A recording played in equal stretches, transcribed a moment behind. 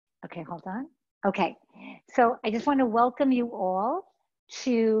Okay, hold on. Okay, so I just want to welcome you all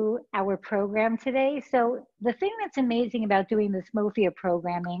to our program today. So the thing that's amazing about doing this MOFIA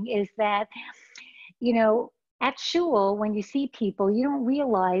programming is that, you know, at Shul, when you see people, you don't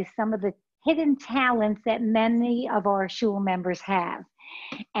realize some of the hidden talents that many of our Shul members have.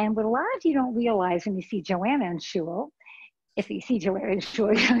 And what a lot of you don't realize when you see Joanna in Shul, if you see Joanna in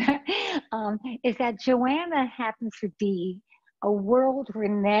Shul, is that Joanna happens to be a world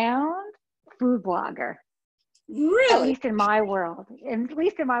renowned food blogger, at Really? least in my world, at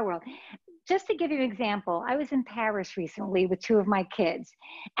least in my world. Just to give you an example, I was in Paris recently with two of my kids,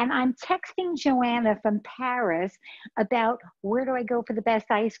 and I'm texting Joanna from Paris about where do I go for the best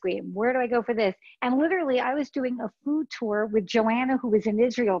ice cream? Where do I go for this? And literally, I was doing a food tour with Joanna, who was in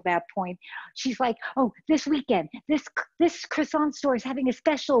Israel at that point. She's like, "Oh, this weekend, this croissant store is having a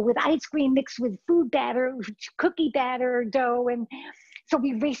special with ice cream mixed with food batter, cookie batter dough, and." So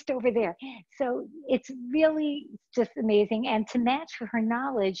we raced over there. So it's really just amazing. And to match with her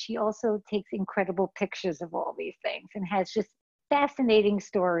knowledge, she also takes incredible pictures of all these things and has just fascinating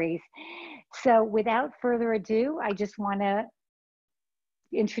stories. So without further ado, I just want to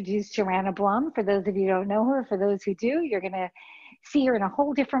introduce Joanna Blum. For those of you who don't know her, for those who do, you're going to see her in a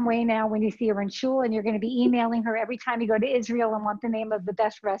whole different way now when you see her in Shul, and you're going to be emailing her every time you go to Israel and want the name of the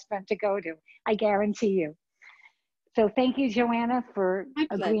best restaurant to go to. I guarantee you. So thank you, Joanna, for My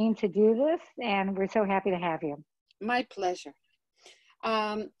pleasure. agreeing to do this, and we're so happy to have you. My pleasure.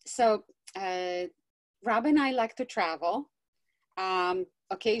 So Rob and I like to travel.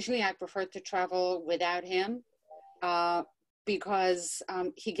 Occasionally I prefer to travel without him because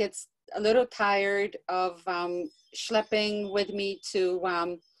he gets a little tired of schlepping with me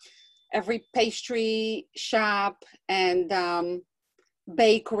to every pastry shop and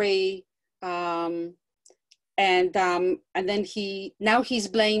bakery. And then he's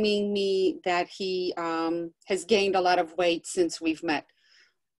blaming me that he has gained a lot of weight since we've met.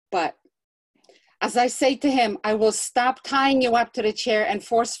 But as I say to him, I will stop tying you up to the chair and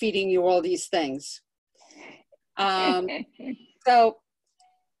force feeding you all these things. So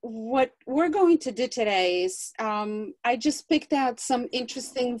what we're going to do today is I just picked out some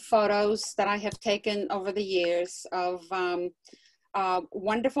interesting photos that I have taken over the years of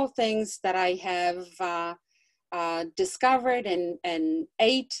wonderful things that I have discovered and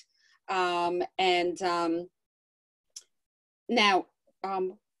ate. Now,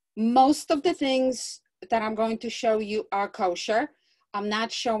 most of the things that I'm going to show you are kosher. I'm not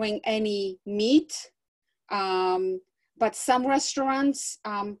showing any meat, but some restaurants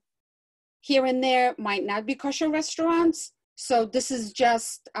here and there might not be kosher restaurants. So this is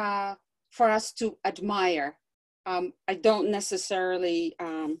just for us to admire. I don't necessarily,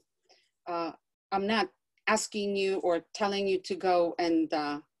 I'm not asking you or telling you to go and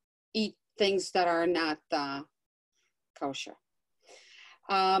eat things that are not kosher.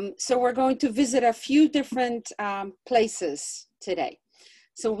 So we're going to visit a few different places today.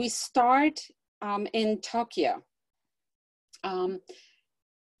 So we start in Tokyo.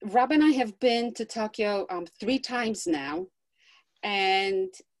 Rob and I have been to Tokyo 3 times now,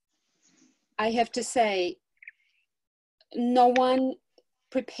 and I have to say, no one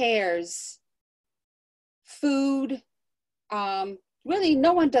prepares food. Really,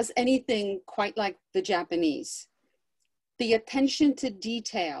 no one does anything quite like the Japanese. The attention to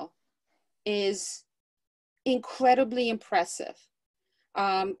detail is incredibly impressive.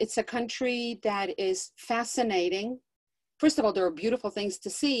 It's a country that is fascinating. First of all, there are beautiful things to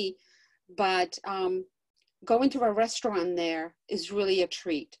see, but going to a restaurant there is really a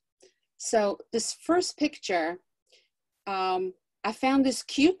treat. So this first picture, I found this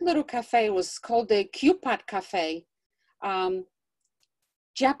cute little cafe. It was called the Q-Pot Cafe.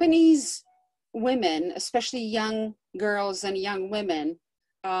 Japanese women, especially young girls and young women,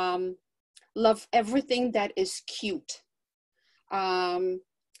 love everything that is cute.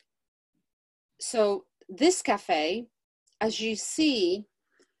 So this cafe, as you see,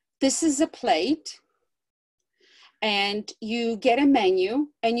 this is a plate, and you get a menu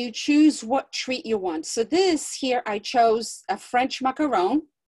and you choose what treat you want. So this here, I chose a French macaron.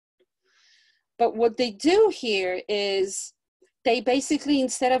 But what they do here is they basically,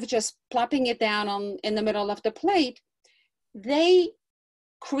 instead of just plopping it down in the middle of the plate, they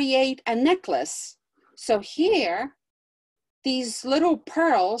create a necklace. So here, these little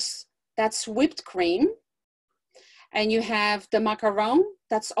pearls, that's whipped cream. And you have the macaron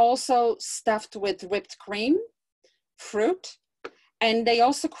that's also stuffed with whipped cream, fruit, and they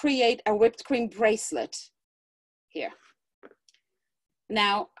also create a whipped cream bracelet here.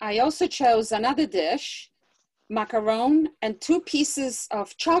 Now, I also chose another dish, macaron and 2 pieces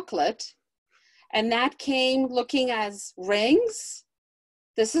of chocolate. And that came looking as rings.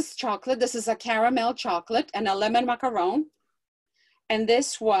 This is chocolate. This is a caramel chocolate and a lemon macaron. And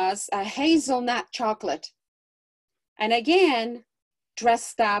this was a hazelnut chocolate. And again,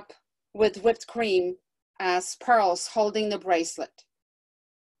 dressed up with whipped cream as pearls holding the bracelet.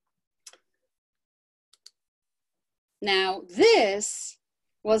 Now, this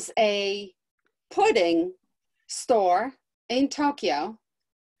was a pudding store in Tokyo.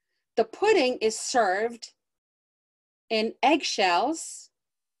 The pudding is served in eggshells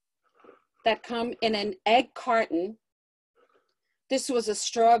that come in an egg carton. This was a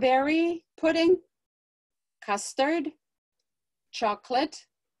strawberry pudding, custard, chocolate,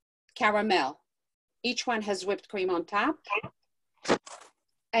 caramel. Each one has whipped cream on top.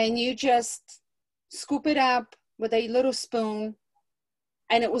 And you just scoop it up with a little spoon,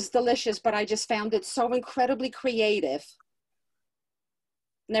 and it was delicious, but I just found it so incredibly creative.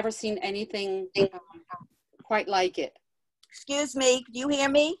 Never seen anything quite like it. Excuse me, do you hear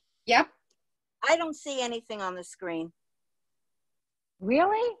me? Yep. I don't see anything on the screen.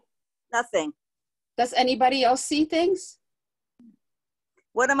 Really? Nothing. Does anybody else see things?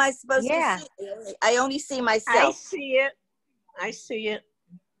 What am I supposed to see? I only see myself. I see it. I see it.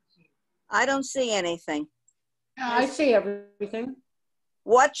 I don't see anything. I see everything.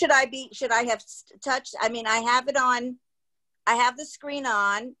 What should I have touched? I mean, I have it on. I have the screen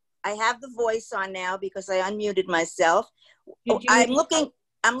on. I have the voice on now because I unmuted myself. I'm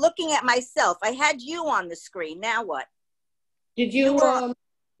looking at myself. I had you on the screen. Now what? Did you do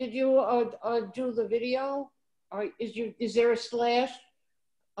the video? Or is there a slash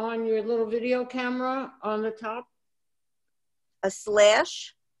on your little video camera on the top? A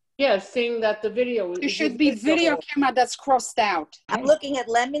slash? Yes, saying that the video. There should be video camera that's crossed out. I'm looking at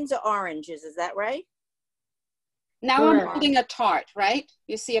lemons or oranges. Is that right? Now Correct. I'm holding a tart, right?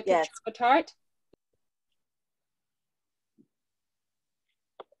 You see a picture of a tart?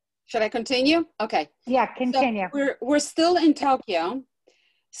 Should I continue? Okay. Yeah, continue. So we're still in Tokyo.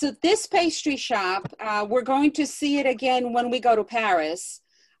 So this pastry shop, we're going to see it again when we go to Paris.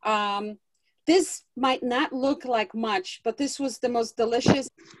 This might not look like much, but this was the most delicious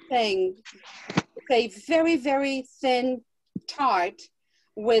thing. It's a very, very thin tart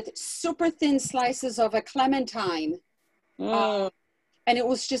with super thin slices of a clementine. And it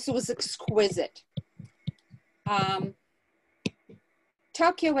was exquisite.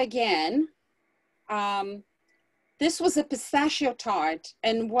 Tokyo again. This was a pistachio tart,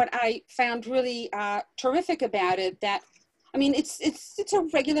 and what I found really terrific about it, that I mean, it's a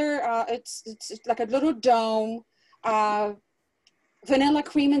regular, it's like a little dome, vanilla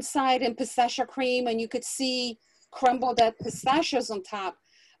cream inside and pistachio cream, and you could see crumbled up pistachios on top.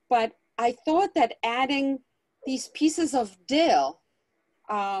 But I thought that adding these pieces of dill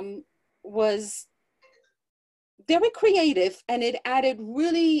was very creative, and it added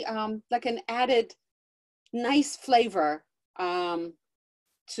really like an added nice flavor to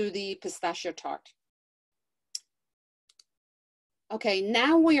the pistachio tart. Okay,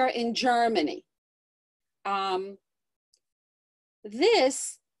 now we are in Germany.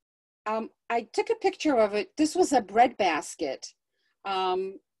 This, I took a picture of it. This was a bread basket.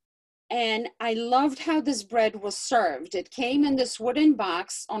 And I loved how this bread was served. It came in this wooden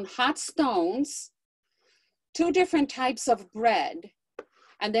box on hot stones, 2 different types of bread.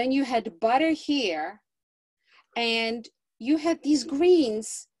 And then you had butter here, and you had these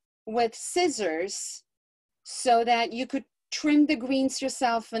greens with scissors so that you could trim the greens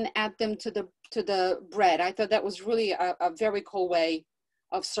yourself and add them to the bread. I thought that was really a very cool way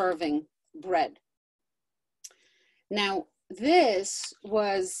of serving bread. Now, this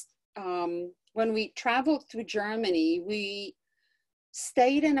was, when we traveled through Germany, we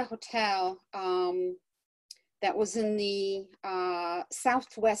stayed in a hotel that was in the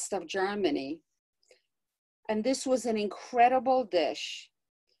southwest of Germany. And this was an incredible dish.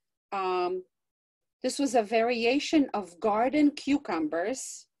 This was a variation of garden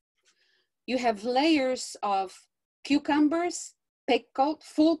cucumbers. You have layers of cucumbers, pickled,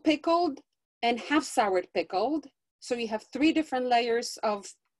 full pickled, and half soured pickled. So you have 3 different layers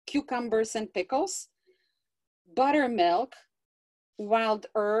of cucumbers and pickles, buttermilk, wild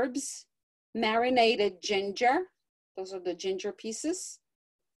herbs, marinated ginger. Those are the ginger pieces,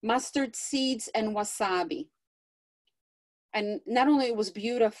 mustard seeds, and wasabi. And not only it was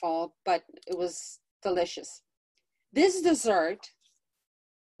beautiful, but it was delicious. This dessert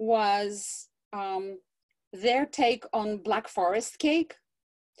was their take on Black Forest cake,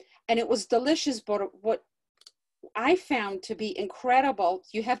 and it was delicious. But what I found to be incredible,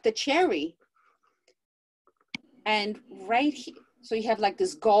 you have the cherry, And right here, so you have like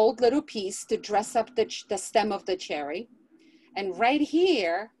this gold little piece to dress up the stem of the cherry. And right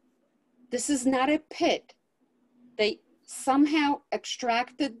here, this is not a pit. They somehow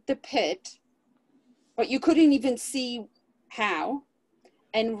extracted the pit, but you couldn't even see how.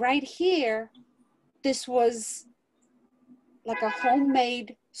 And right here, this was like a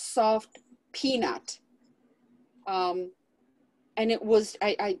homemade soft peanut. And it was,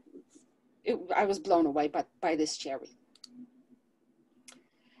 I was blown away by this cherry.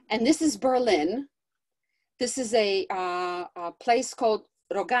 And this is Berlin. This is a place called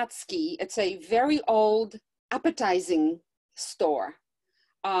Rogatski. It's a very old appetizing store.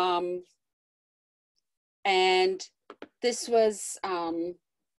 And this was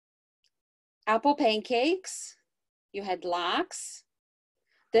apple pancakes. You had lox.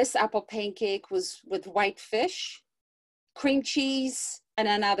 This apple pancake was with white fish, cream cheese, and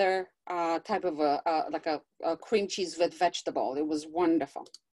another type of a cream cheese with vegetable. It was wonderful.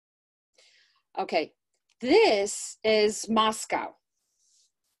 Okay, this is Moscow.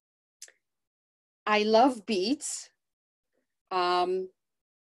 I love beets. And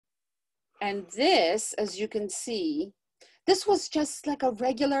this, as you can see, this was just like a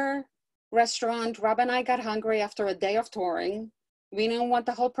regular restaurant. Rob and I got hungry after a day of touring. We didn't want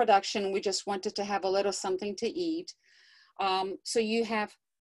the whole production. We just wanted to have a little something to eat. So you have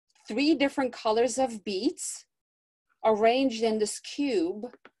 3 different colors of beets arranged in this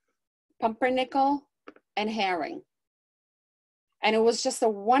cube, pumpernickel and herring. And it was just a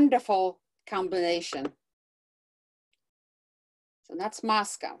wonderful combination. So that's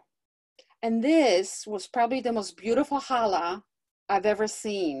Moscow. And this was probably the most beautiful challah I've ever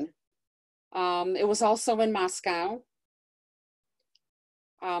seen. It was also in Moscow.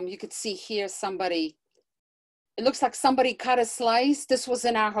 You could see here somebody, it looks like somebody cut a slice. This was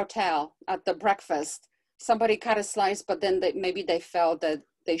in our hotel at the breakfast. Somebody cut a slice, but then maybe they felt that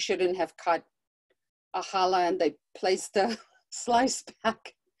they shouldn't have cut a challah and they placed the slice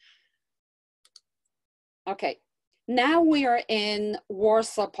back. Okay, now we are in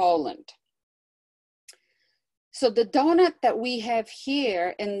Warsaw, Poland. So the donut that we have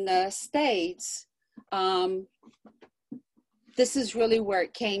here in the States, this is really where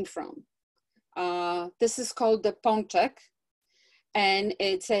it came from. This is called the Pączek, and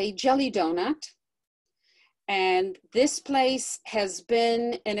it's a jelly donut. And this place has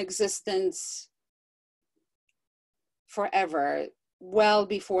been in existence forever, well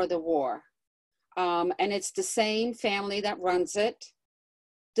before the war. And it's the same family that runs it.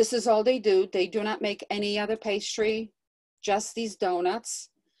 This is all they do. They do not make any other pastry, just these donuts.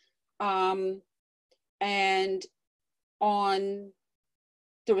 And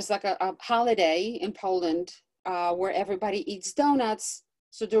there was like a holiday in Poland where everybody eats donuts.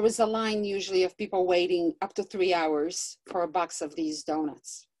 So there was a line usually of people waiting up to 3 hours for a box of these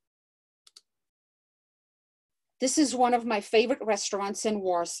donuts. This is one of my favorite restaurants in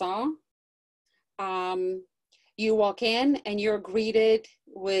Warsaw. You walk in and you're greeted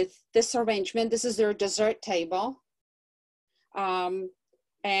with this arrangement. This is their dessert table. And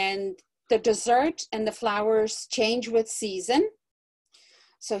the dessert and the flowers change with season.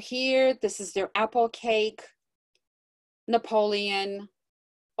 So here, this is their apple cake, Napoleon,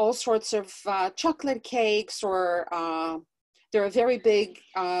 all sorts of chocolate cakes, or they're very big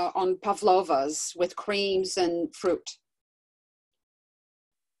on pavlovas with creams and fruit.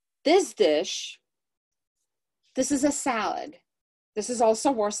 This dish, this is a salad. This is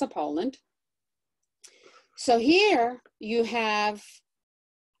also Warsaw, Poland. So here you have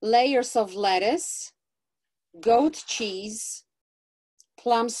layers of lettuce, goat cheese,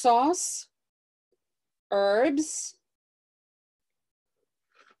 plum sauce, herbs.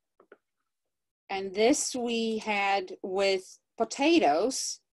 And this we had with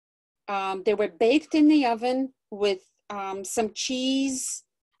potatoes. They were baked in the oven with some cheese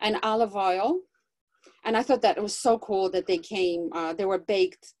and olive oil. And I thought that it was so cool that they came, they were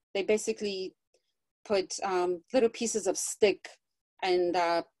baked. They basically put little pieces of stick and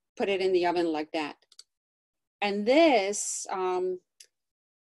put it in the oven like that. And this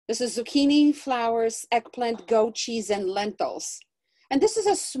is zucchini, flowers, eggplant, goat cheese, and lentils. And this is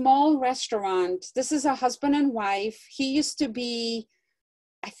a small restaurant. This is a husband and wife. He used to be,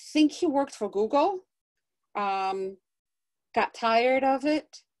 I think he worked for Google, got tired of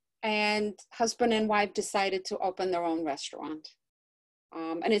it, and husband and wife decided to open their own restaurant.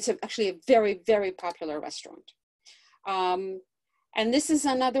 And it's actually a very, very popular restaurant. And this is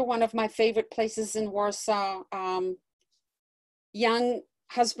another one of my favorite places in Warsaw. Young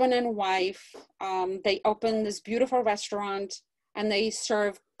husband and wife, they opened this beautiful restaurant and they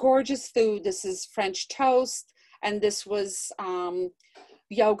serve gorgeous food. This is French toast, And this was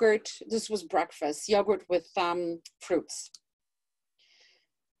yogurt. This was breakfast, yogurt with fruits.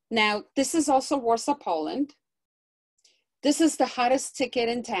 Now, this is also Warsaw, Poland. This is the hottest ticket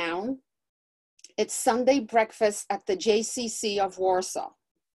in town. It's Sunday breakfast at the JCC of Warsaw.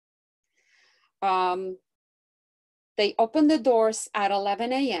 They opened the doors at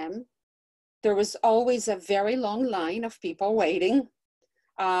 11 a.m. There was always a very long line of people waiting.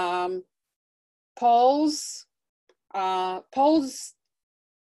 Poles,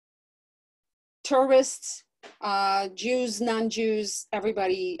 tourists, Jews, non-Jews,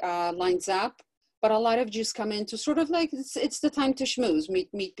 everybody lines up. But a lot of Jews come in to sort of like, it's the time to schmooze,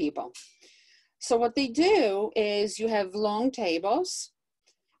 meet people. So what they do is you have long tables.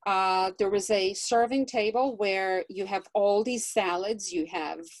 There is a serving table where you have all these salads. You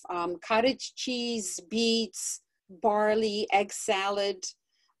have cottage cheese, beets, barley, egg salad,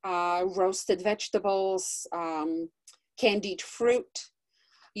 roasted vegetables, candied fruit.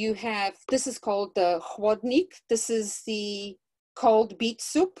 You have, this is called the chłodnik. This is the cold beet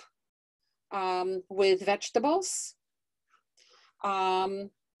soup with vegetables. By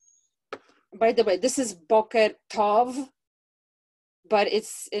the way, this is boker tov, but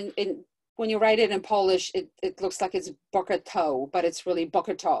it's when you write it in Polish, it looks like it's boker to, but it's really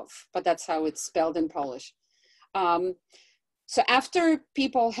boker tov, but that's how it's spelled in Polish. So after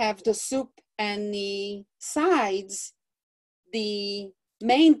people have the soup and the sides, the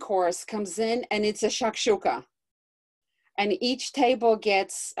main course comes in and it's a shakshuka. And each table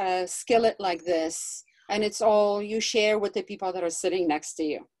gets a skillet like this, and it's all you share with the people that are sitting next to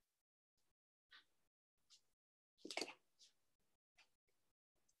you. Okay.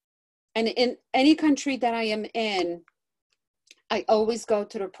 And in any country that I am in, I always go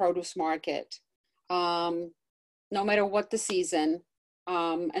to the produce market, no matter what the season.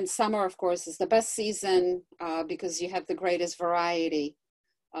 And summer, of course, is the best season because you have the greatest variety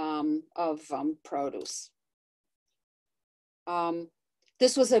of produce.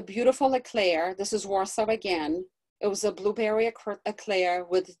 This was a beautiful eclair. This is Warsaw again. It was a blueberry eclair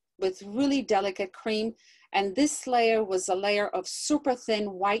with really delicate cream. And this layer was a layer of super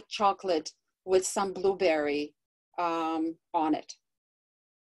thin white chocolate with some blueberry on it.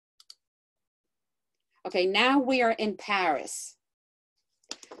 Okay, now we are in Paris.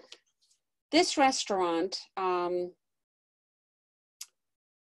 This restaurant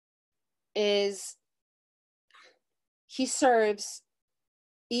he serves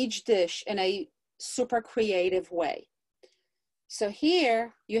each dish in a super creative way. So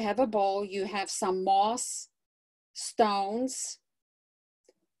here you have a bowl, you have some moss, stones,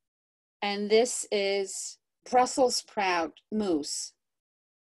 and this is Brussels sprout mousse.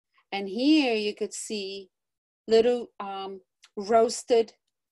 And here you could see little roasted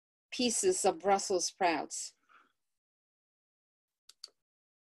pieces of Brussels sprouts.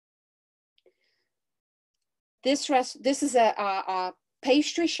 This is a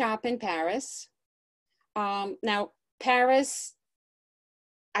pastry shop in Paris. Now, Paris,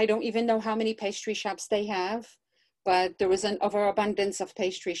 I don't even know how many pastry shops they have, but there was an overabundance of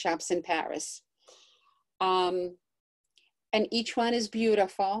pastry shops in Paris. And each one is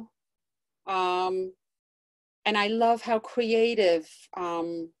beautiful. And I love how creative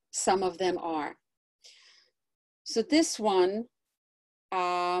some of them are. So this one,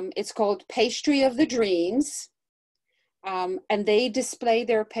 it's called Pastry of the Dreams. And they display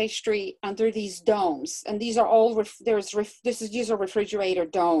their pastry under these domes. And these are all, these are refrigerator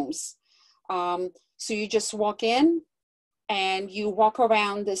domes. So you just walk in and you walk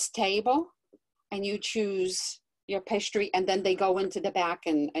around this table and you choose your pastry, and then they go into the back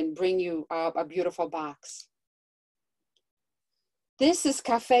and bring you a beautiful box. This is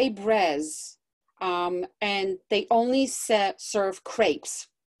Café Brez, and they only serve crepes.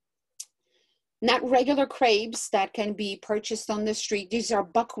 Not regular crepes that can be purchased on the street. These are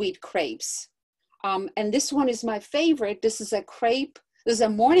buckwheat crepes. And this one is my favorite. This is a crepe, this is a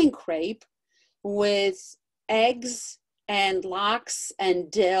morning crepe with eggs and lox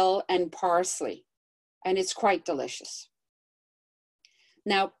and dill and parsley. And it's quite delicious.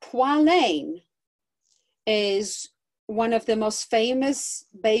 Now, Poulain is one of the most famous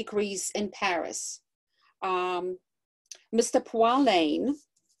bakeries in Paris. Mr. Poulain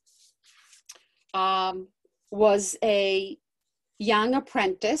was a young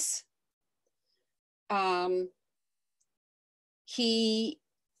apprentice. He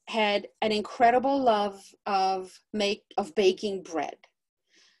had an incredible love of baking bread.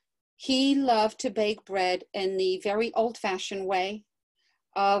 He loved to bake bread in the very old-fashioned way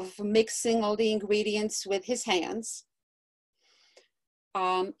of mixing all the ingredients with his hands.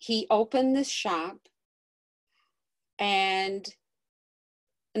 He opened this shop And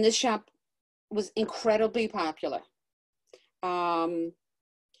this shop was incredibly popular. I'm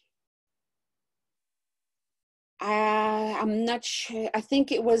not sure. I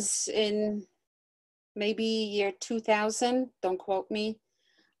think it was in maybe year 2000. Don't quote me.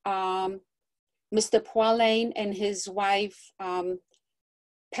 Mr. Poulain and his wife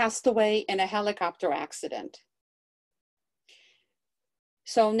passed away in a helicopter accident.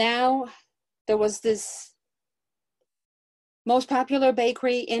 So now there was this most popular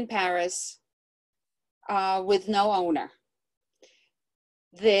bakery in Paris with no owner.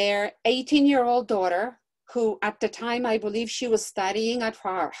 Their 18-year-old daughter, who at the time, I believe she was studying at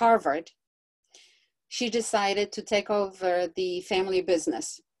Harvard, she decided to take over the family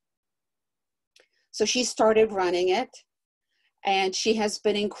business. So she started running it, and she has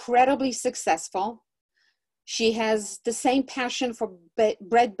been incredibly successful. She has the same passion for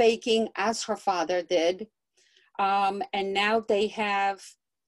bread baking as her father did. And now they have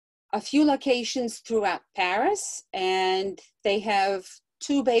a few locations throughout Paris, and they have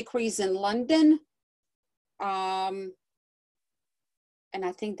 2 bakeries in London. And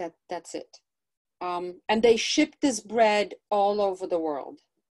I think that's it. And they ship this bread all over the world.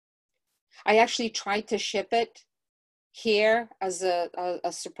 I actually tried to ship it here as a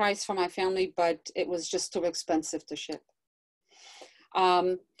surprise for my family, but it was just too expensive to ship.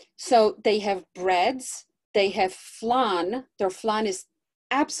 So they have breads, they have flan. Their flan is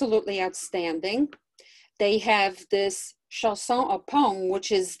absolutely outstanding. They have this chausson aux pommes,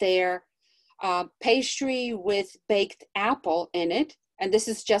 which is their pastry with baked apple in it. And this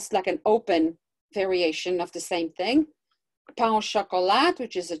is just like an open variation of the same thing. Pain au chocolat,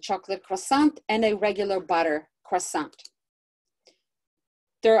 which is a chocolate croissant, and a regular butter croissant.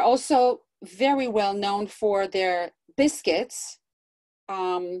 They're also very well known for their biscuits.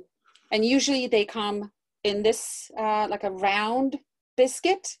 And usually they come in this, like a round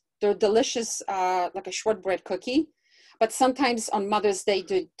biscuit. They're delicious, like a shortbread cookie. But sometimes on Mother's Day,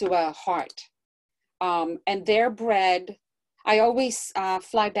 do a heart. And their bread, I always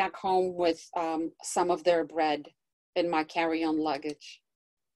fly back home with some of their bread in my carry-on luggage.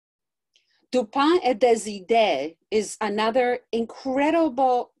 Du Pain et des Idées is another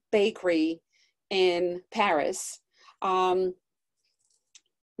incredible bakery in Paris. Now,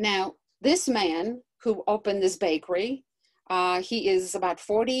 this man who opened this bakery, he is about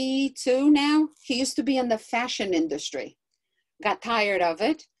 42 now. He used to be in the fashion industry, got tired of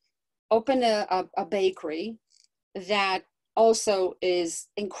it, opened a bakery that also is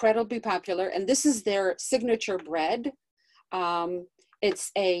incredibly popular. And this is their signature bread.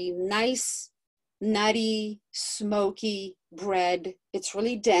 It's a nice, nutty, smoky bread. It's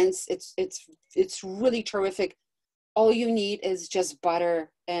really dense. It's really terrific. All you need is just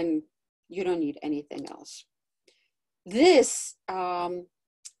butter, and you don't need anything else. This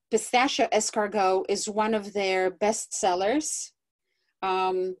pistachio escargot is one of their best sellers.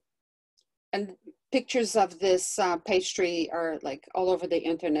 And pictures of this pastry are like all over the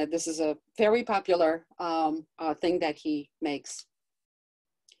internet. This is a very popular thing that he makes.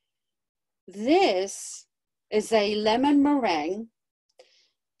 This is a lemon meringue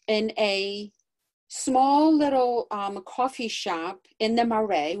in a small little coffee shop in the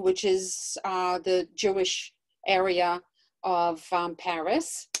Marais, which is the Jewish area of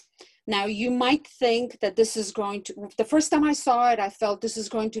Paris. Now, you might think that this is going to, the first time I saw it, I felt this is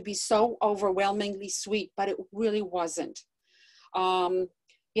going to be so overwhelmingly sweet, but it really wasn't. You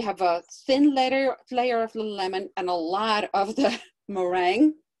have a thin layer of the lemon and a lot of the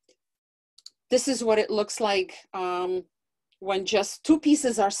meringue. This is what it looks like when just 2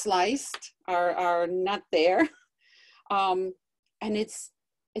 pieces are sliced, are not there. And it's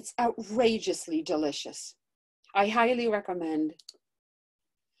outrageously delicious. I highly recommend.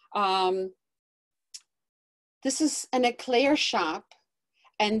 This is an eclair shop,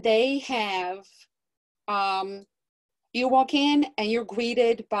 and they have, you walk in and you're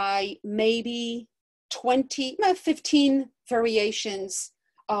greeted by maybe 15 variations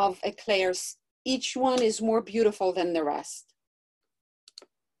of eclairs. Each one is more beautiful than the rest.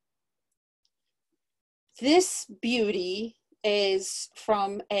 This beauty is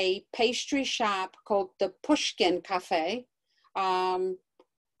from a pastry shop called the Pushkin Cafe.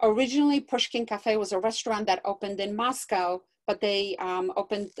 Originally, Pushkin Cafe was a restaurant that opened in Moscow, but they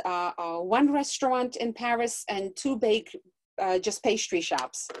opened 1 restaurant in Paris and 2 just pastry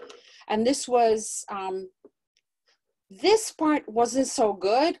shops. And this was, this part wasn't so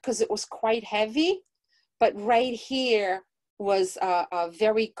good because it was quite heavy, but right here was a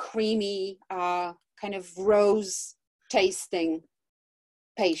very creamy, kind of rose tasting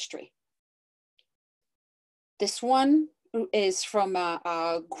pastry. This one is from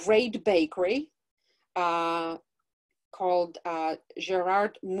a great bakery called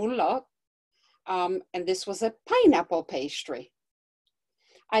Gerard Moulot. And this was a pineapple pastry.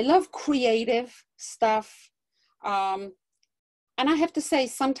 I love creative stuff. And I have to say,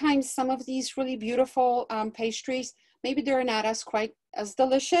 sometimes some of these really beautiful pastries, maybe they're not quite as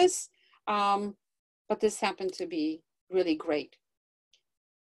delicious, but this happened to be really great.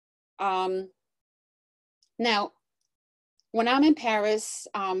 Now, when I'm in Paris,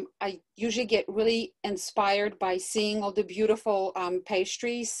 I usually get really inspired by seeing all the beautiful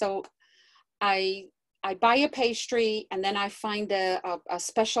pastries. So I buy a pastry and then I find a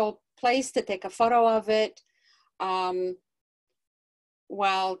special place to take a photo of it.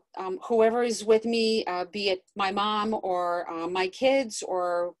 While whoever is with me, be it my mom or my kids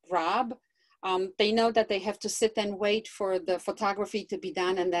or Rob, they know that they have to sit and wait for the photography to be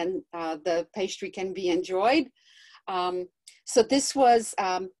done, and then the pastry can be enjoyed. So this was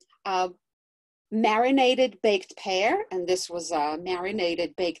a marinated baked pear, and this was a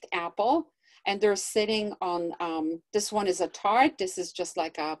marinated baked apple. And they're sitting on, this one is a tart. This is just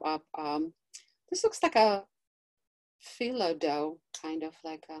like this looks like a phyllo dough, kind of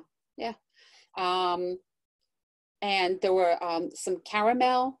like a, yeah. And there were some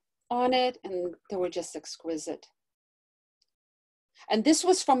caramel on it, and they were just exquisite. And this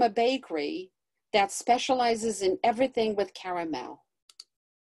was from a bakery that specializes in everything with caramel.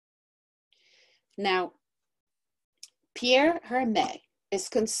 Now, Pierre Hermé is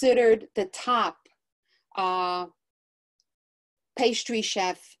considered the top pastry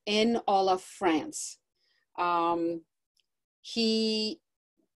chef in all of France. He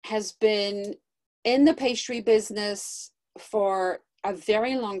has been in the pastry business for a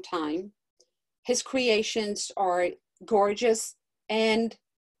very long time. His creations are gorgeous and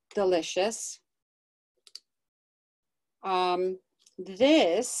delicious.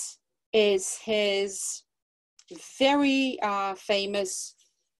 This is his very famous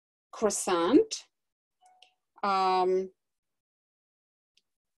croissant. Now,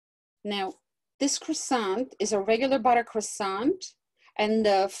 this croissant is a regular butter croissant, and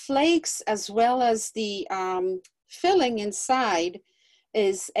the flakes as well as the filling inside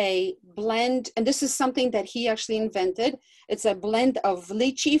is a blend, and this is something that he actually invented. It's a blend of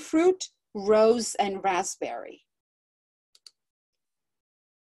lychee fruit, rose, and raspberry.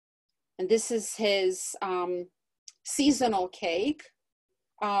 And this is his seasonal cake.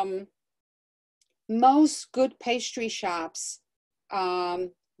 Most good pastry shops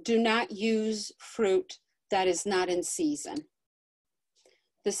do not use fruit that is not in season.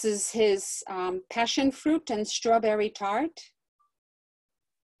 This is his passion fruit and strawberry tart.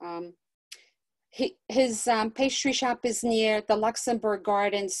 His pastry shop is near the Luxembourg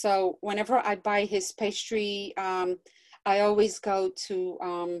Garden, so whenever I buy his pastry, I always go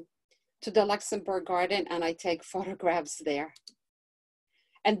to the Luxembourg Garden and I take photographs there.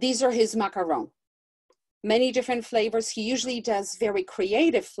 And these are his macarons. Many different flavors. He usually does very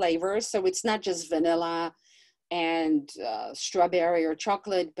creative flavors, so it's not just vanilla and strawberry or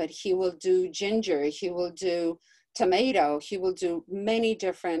chocolate, but he will do ginger, he will do tomato, he will do many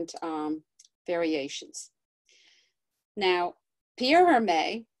different variations. Now, Pierre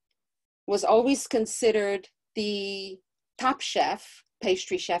Hermé was always considered the top chef,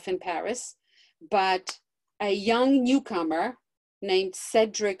 pastry chef in Paris, but a young newcomer named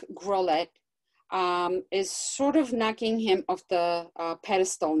Cédric Grolet is sort of knocking him off the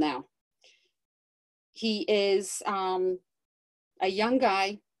pedestal now. He is a young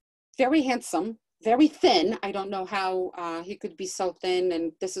guy, very handsome, very thin. I don't know how he could be so thin,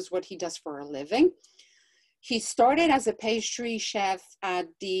 and this is what he does for a living. He started as a pastry chef at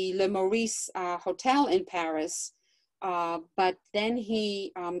the Le Maurice Hotel in Paris, but then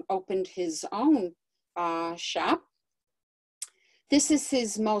he opened his own shop. This is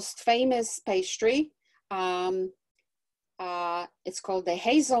his most famous pastry. It's called the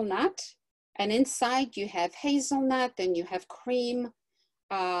hazelnut. And inside you have hazelnut and you have cream,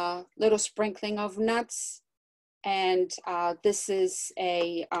 little sprinkling of nuts. And this is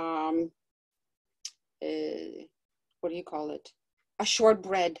a, what do you call it? A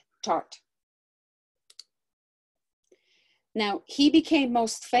shortbread tart. Now, he became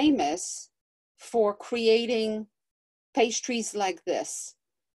most famous for creating pastries like this.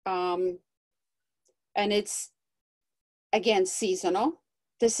 And it's, again, seasonal.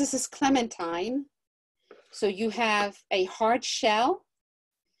 This is his clementine. So you have a hard shell.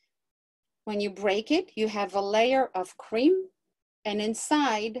 When you break it, you have a layer of cream. And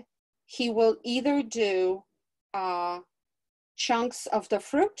inside, he will either do chunks of the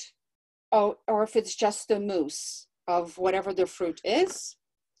fruit, or if it's just a mousse of whatever the fruit is.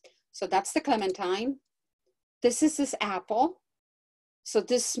 So that's the clementine. This is this apple. So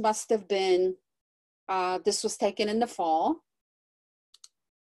this must have been, this was taken in the fall.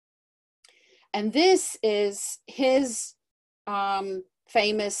 And this is his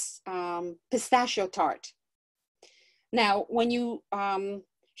famous pistachio tart. Now, when you,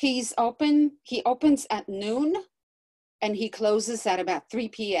 he opens at noon and he closes at about 3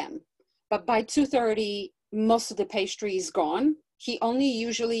 p.m. But by 2:30, most of the pastry is gone. He only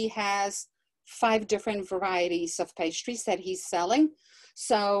usually has 5 different varieties of pastries that he's selling.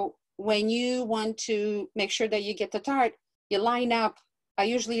 So when you want to make sure that you get the tart, you line up. I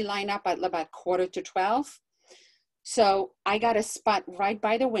usually line up at about 11:45. So I got a spot right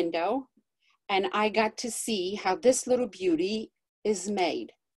by the window and I got to see how this little beauty is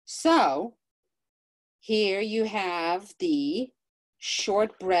made. So here you have the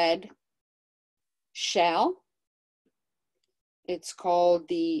shortbread shell. It's called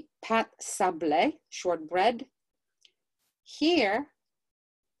the pâte sablée shortbread. Here,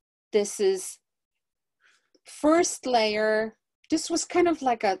 this is first layer. This was kind of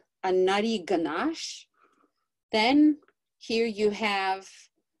like a nutty ganache. Then here you have,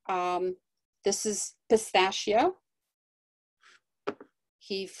 this is pistachio.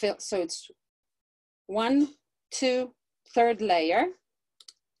 So it's 1, 2, third layer,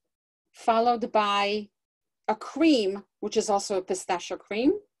 followed by a cream, which is also a pistachio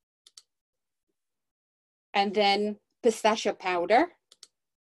cream, and then pistachio powder,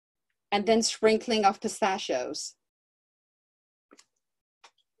 and then sprinkling of pistachios.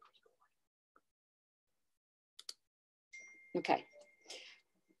 Okay,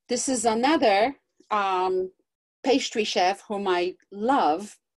 this is another pastry chef whom I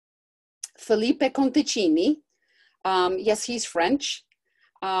love, Felipe Conticini. Yes, he's French.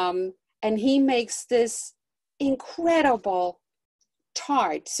 And he makes this incredible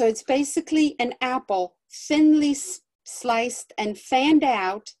tart. So it's basically an apple thinly sliced and fanned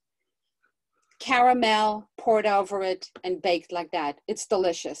out, caramel poured over it and baked like that. It's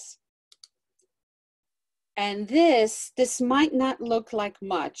delicious. And this might not look like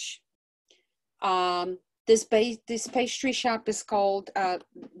much. This pastry shop is called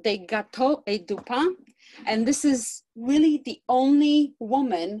Des Gâteaux et du Pain. And this is really the only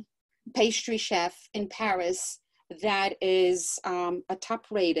woman pastry chef in Paris that is a top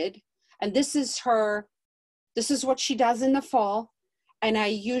rated. And this is what she does in the fall. And I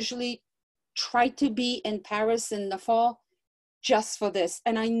usually try to be in Paris in the fall just for this.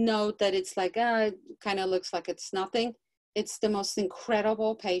 And I know that it's like, it kind of looks like it's nothing. It's the most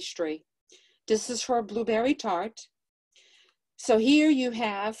incredible pastry. This is her blueberry tart. So here you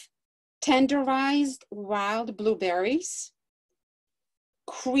have tenderized wild blueberries,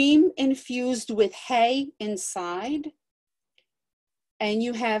 cream infused with hay inside, and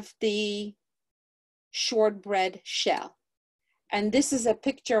you have the shortbread shell. And this is a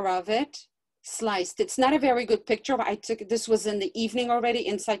picture of it sliced. It's not a very good picture. This was in the evening already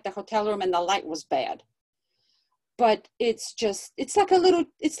inside the hotel room and the light was bad. But it's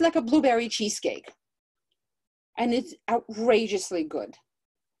like a blueberry cheesecake. And it's outrageously good.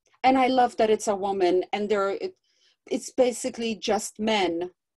 And I love that it's a woman and it's basically just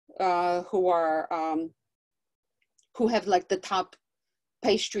men who have like the top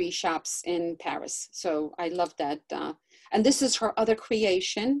pastry shops in Paris. So I love that. And this is her other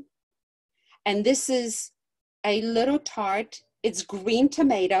creation. And this is a little tart. It's green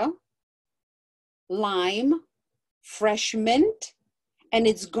tomato, lime, fresh mint, and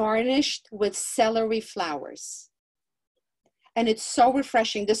it's garnished with celery flowers. And it's so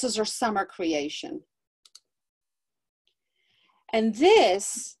refreshing. This is her summer creation. And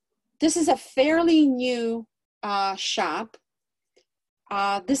this is a fairly new shop.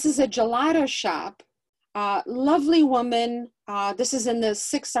 This is a gelato shop. Lovely woman. This is in the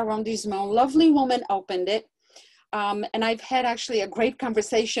 6th arrondissement. Lovely woman opened it. And I've had actually a great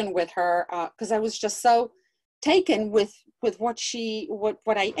conversation with her because I was just so taken with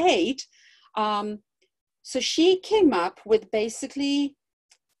what I ate. So she came up with basically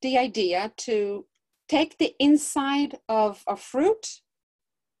the idea to take the inside of a fruit,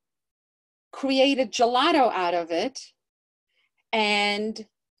 create a gelato out of it, and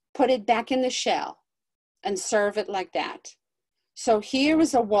put it back in the shell and serve it like that. So here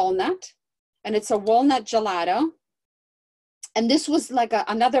is a walnut, and it's a walnut gelato. And this was like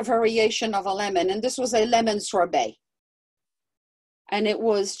another variation of a lemon, and this was a lemon sorbet. And it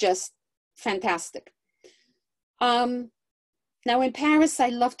was just fantastic. Now in Paris, I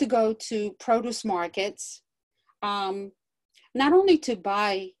love to go to produce markets, not only to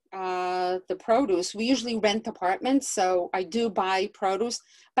buy the produce. We usually rent apartments, so I do buy produce,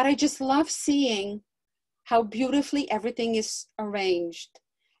 but I just love seeing how beautifully everything is arranged.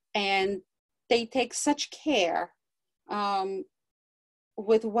 And they take such care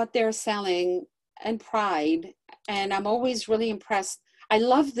with what they're selling and pride. And I'm always really impressed. I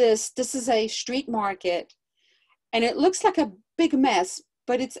love this. This is a street market, and it looks like a big mess,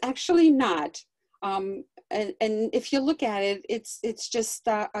 but it's actually not. And if you look at it, it's just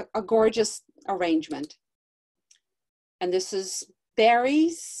a gorgeous arrangement. And this is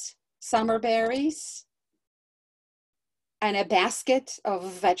berries, summer berries, and a basket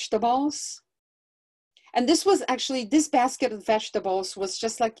of vegetables. And this was actually, this basket of vegetables was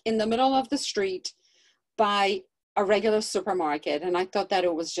just like in the middle of the street by a regular supermarket. And I thought that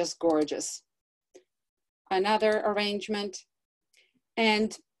it was just gorgeous. Another arrangement.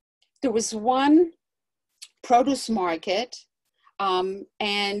 And there was one produce market,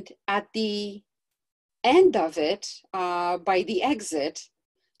 and at the end of it, by the exit,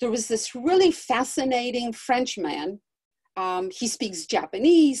 there was this really fascinating Frenchman. He speaks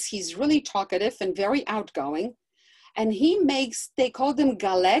Japanese. He's really talkative and very outgoing. And he makes, they call them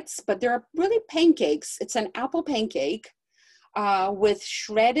galettes, but they're really pancakes. It's an apple pancake with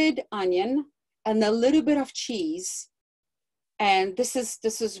shredded onion and a little bit of cheese. And this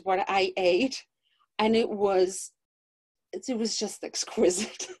is what I ate. And it was just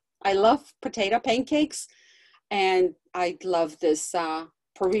exquisite. I love potato pancakes, and I love this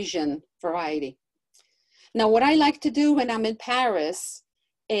Parisian variety. Now, what I like to do when I'm in Paris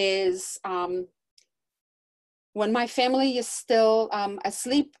is when my family is still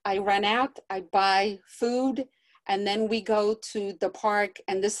asleep, I run out, I buy food, and then we go to the park,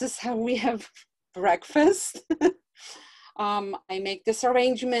 and this is how we have breakfast. I make this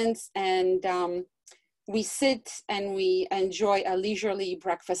arrangement, and we sit and we enjoy a leisurely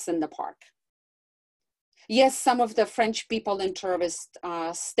breakfast in the park. Yes, some of the French people and tourists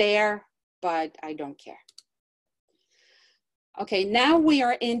stare, but I don't care. Okay, now we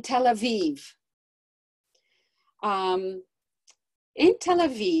are in Tel Aviv. In Tel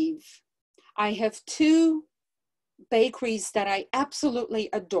Aviv, I have two bakeries that I absolutely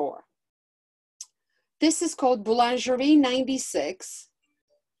adore. This is called Boulangerie 96.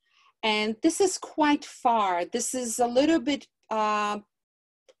 And this is quite far. This is a little bit, this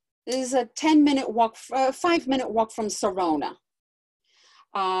is a 10-minute walk, 5-minute walk from Sarona.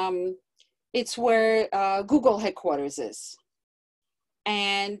 It's where Google headquarters is.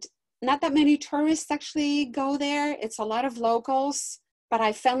 And not that many tourists actually go there. It's a lot of locals, but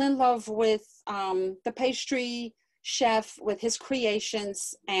I fell in love with the pastry chef, with his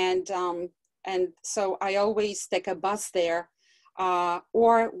creations. And so I always take a bus there.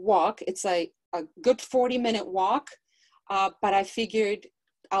 Or walk. It's a good 40-minute walk, but I figured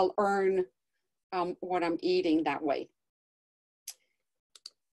I'll earn what I'm eating that way.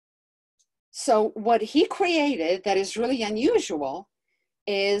 So what he created that is really unusual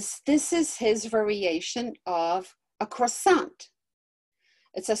is this is his variation of a croissant.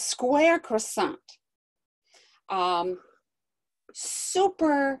 It's a square croissant.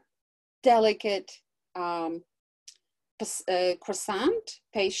 Super delicate croissant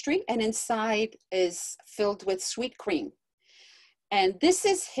pastry, and inside is filled with sweet cream. And this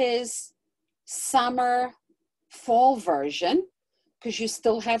is his summer fall version, because you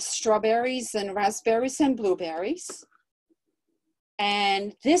still have strawberries and raspberries and blueberries.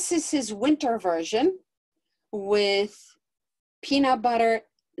 And this is his winter version with peanut butter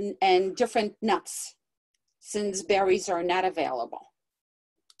and different nuts, since berries are not available.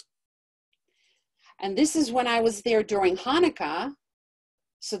 And this is when I was there during Hanukkah.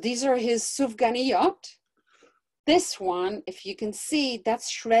 So these are his sufganiyot. This one, if you can see, that's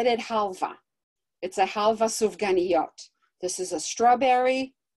shredded halva. It's a halva sufganiyot. This is a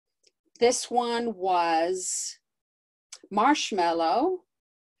strawberry. This one was marshmallow.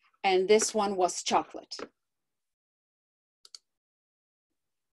 And this one was chocolate.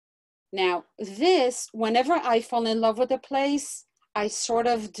 Now this, whenever I fall in love with a place, I sort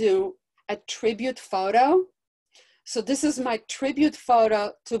of do a tribute photo. So this is my tribute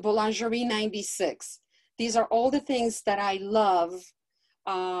photo to Boulangerie 96. These are all the things that I love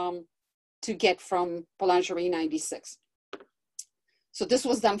to get from Boulangerie 96. So this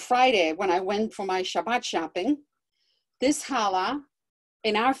was done Friday when I went for my Shabbat shopping. This challah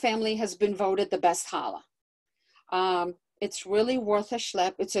in our family has been voted the best challah. It's really worth a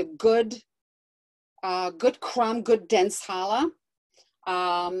schlep. It's a good crumb, good dense challah.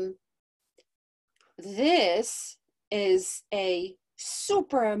 This is a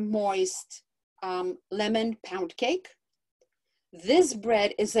super moist lemon pound cake. This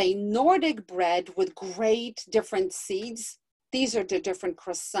bread is a Nordic bread with great different seeds. These are the different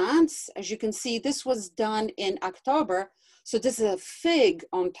croissants. As you can see, this was done in October. So this is a fig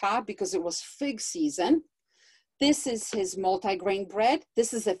on top because it was fig season. This is his multi-grain bread.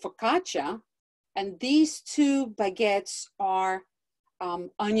 This is a focaccia. And these two baguettes are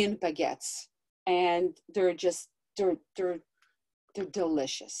onion baguettes. And they're just, they're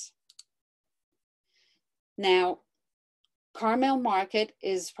delicious. Now, Carmel Market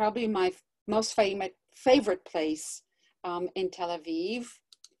is probably my most favorite place in Tel Aviv.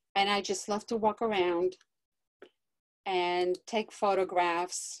 And I just love to walk around and take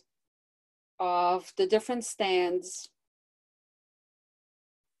photographs of the different stands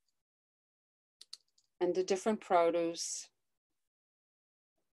and the different produce.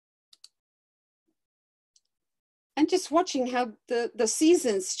 And just watching how the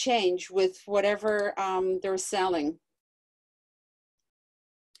seasons change with whatever they're selling.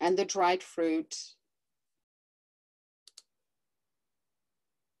 And the dried fruit.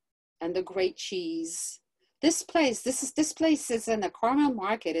 And the great cheese. This place is in the Carmel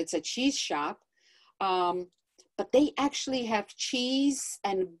Market. It's a cheese shop. But they actually have cheese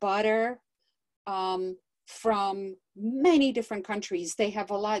and butter from many different countries. They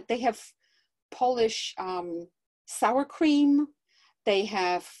have they have Polish sour cream. They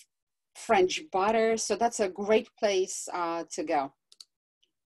have French butter. So that's a great place to go.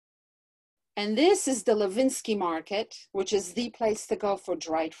 And this is the Levinsky Market, which is the place to go for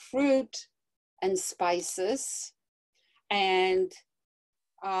dried fruit and spices. And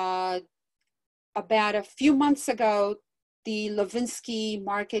about a few months ago, the Levinsky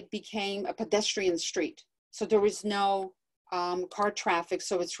Market became a pedestrian street. So there was no car traffic,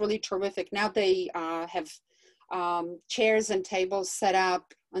 so it's really terrific. Now they have chairs and tables set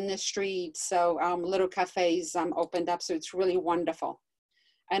up on the street, so little cafes opened up, so it's really wonderful.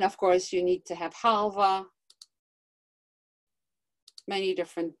 And of course, you need to have halva, many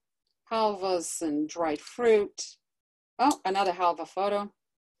different halvas and dried fruit. Oh, another halva photo.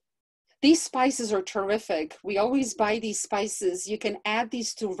 These spices are terrific. We always buy these spices. You can add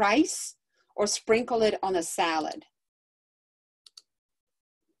these to rice or sprinkle it on a salad.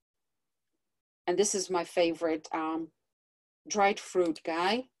 And this is my favorite dried fruit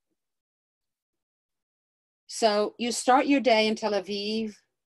guy. So you start your day in Tel Aviv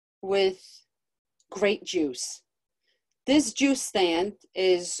with great juice. This juice stand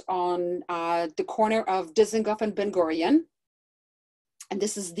is on the corner of Dizengoff and Ben Gurion. And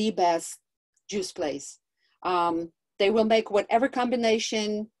this is the best juice place. They will make whatever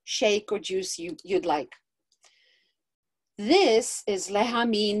combination shake or juice you'd like. This is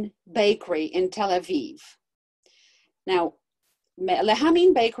Lehamin Bakery in Tel Aviv. Now,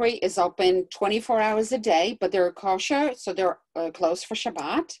 Lehamin Bakery is open 24 hours a day, but they're kosher, so they're closed for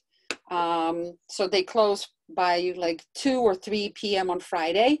Shabbat. So they close by like 2 or 3 p.m. on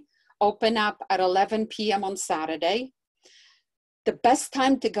Friday, open up at 11 p.m. on Saturday. The best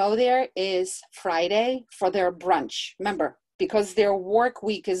time to go there is Friday for their brunch. Remember, because their work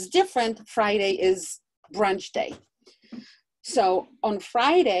week is different, Friday is brunch day. So on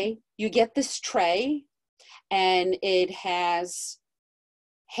Friday, you get this tray and it has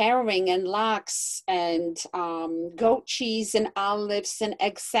herring and lox and goat cheese and olives and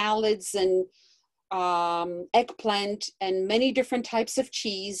egg salads and eggplant and many different types of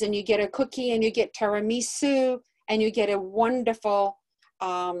cheese. And you get a cookie and you get tiramisu and you get a wonderful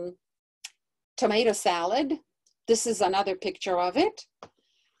tomato salad. This is another picture of it.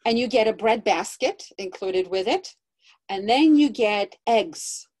 And you get a bread basket included with it. And then you get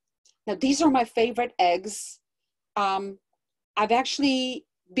eggs. Now, these are my favorite eggs. I've actually,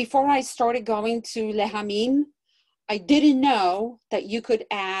 before I started going to Lehamin, I didn't know that you could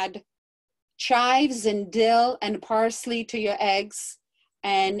add chives and dill and parsley to your eggs.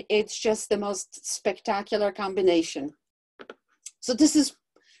 And it's just the most spectacular combination. So this is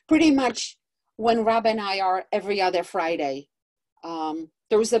pretty much when Rob and I are every other Friday.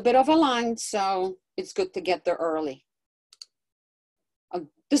 There was a bit of a line, so it's good to get there early.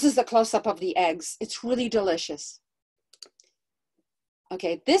 This is the close-up of the eggs. It's really delicious.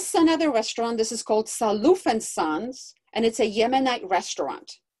 Okay, this is another restaurant. This is called Saluf and Sons, and it's a Yemenite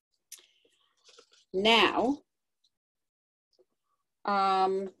restaurant. Now,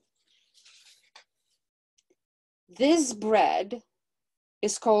 this bread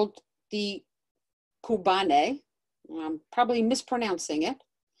is called the kubane. I'm probably mispronouncing it.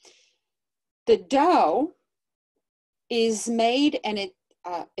 The dough is made and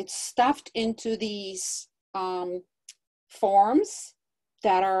it's stuffed into these forms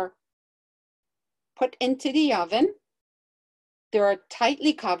that are put into the oven. They're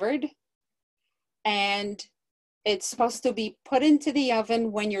tightly covered, and it's supposed to be put into the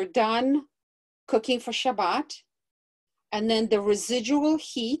oven when you're done cooking for Shabbat. And then the residual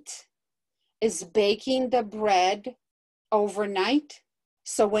heat is baking the bread overnight.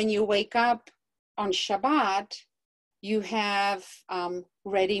 So when you wake up on Shabbat, you have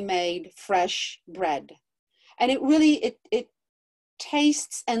ready-made fresh bread. And it really, it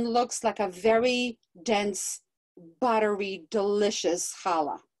tastes and looks like a very dense, buttery, delicious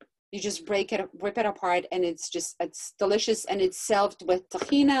challah. You just rip it apart, and it's delicious, and it's served with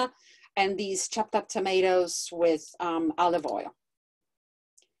tahina and these chopped up tomatoes with olive oil.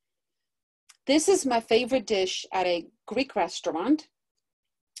 This is my favorite dish at a Greek restaurant,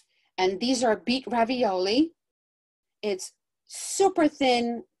 and these are beet ravioli. It's super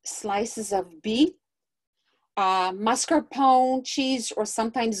thin slices of beet, mascarpone cheese, or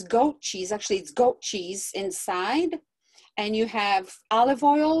sometimes goat cheese. Actually, it's goat cheese inside, and you have olive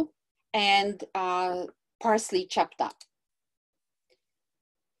oil and parsley chopped up.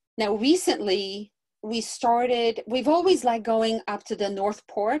 Now, recently, we've always liked going up to the North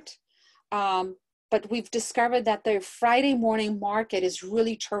Port, but we've discovered that the Friday morning market is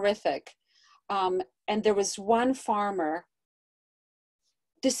really terrific. And there was one farmer,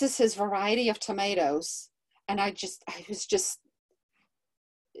 this is his variety of tomatoes, and I was just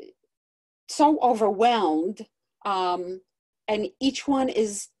so overwhelmed. And each one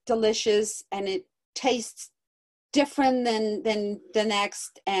is delicious, and it tastes different than the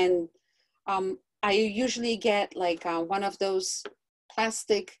next. And I usually get like one of those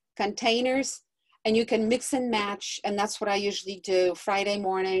plastic containers, and you can mix and match, and that's what I usually do Friday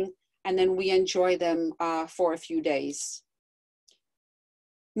morning, and then we enjoy them for a few days.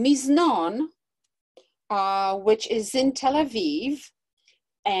 Miznon, which is in Tel Aviv,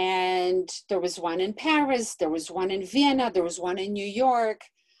 and there was one in Paris, there was one in Vienna, there was one in New York,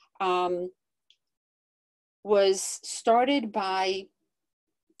 was started by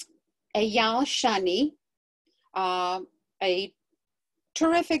Eyal Shani, a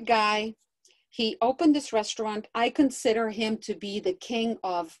terrific guy. He opened this restaurant. I consider him to be the king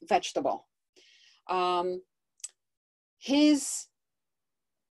of vegetable.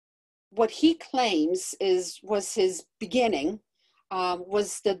 What he claims was his beginning,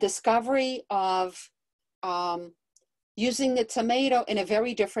 was the discovery of using the tomato in a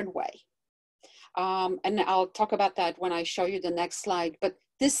very different way. And I'll talk about that when I show you the next slide. But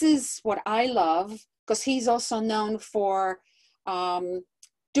this is what I love, because he's also known for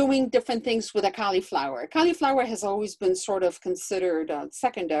doing different things with a cauliflower. Cauliflower has always been sort of considered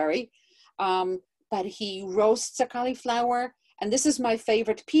secondary, but he roasts a cauliflower. And this is my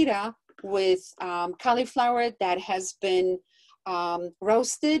favorite pita, with cauliflower that has been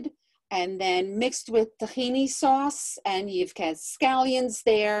roasted and then mixed with tahini sauce, and you've got scallions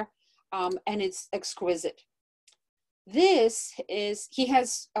there, and it's exquisite. He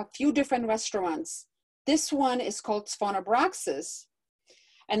has a few different restaurants. This one is called Tzfon Abraxas,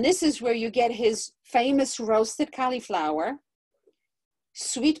 and this is where you get his famous roasted cauliflower,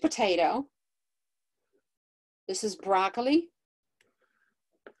 sweet potato. This is broccoli,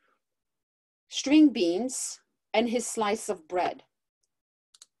 string beans, and his slice of bread.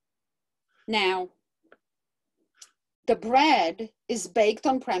 Now, the bread is baked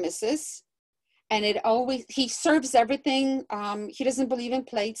on premises, and he serves everything. He doesn't believe in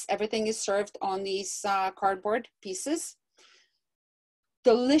plates. Everything is served on these cardboard pieces.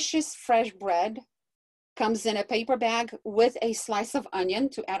 Delicious fresh bread comes in a paper bag with a slice of onion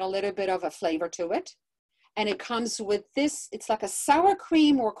to add a little bit of a flavor to it. And it comes with this, it's like a sour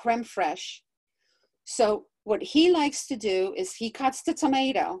cream or creme fraiche. So what he likes to do is he cuts the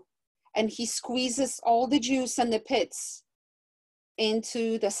tomato and he squeezes all the juice and the pits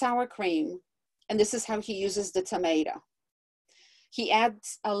into the sour cream. And this is how he uses the tomato. He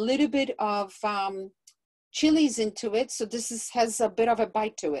adds a little bit of chilies into it. So this has a bit of a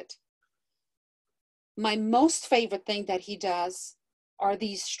bite to it. My most favorite thing that he does are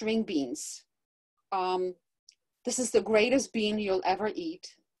these string beans. This is the greatest bean you'll ever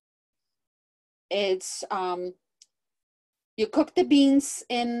eat. It's, you cook the beans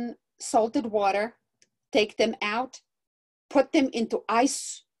in salted water, take them out, put them into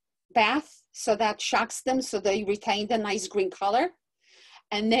ice bath so that shocks them so they retain the nice green color.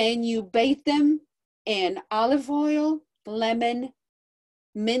 And then you bathe them in olive oil, lemon,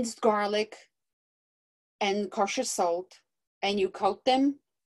 minced garlic, and kosher salt, and you coat them,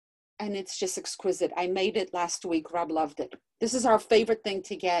 and it's just exquisite. I made it last week. Rob loved it. This is our favorite thing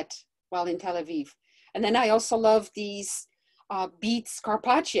to get while in Tel Aviv. And then I also love these beets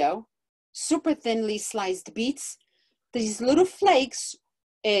carpaccio, super thinly sliced beets. these little flakes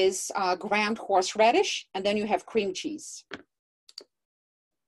is ground horseradish, and then you have cream cheese.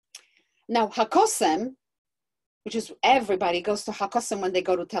 Now, hakosem, which is everybody goes to hakosem when they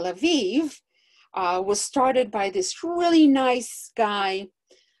go to Tel Aviv, was started by this really nice guy.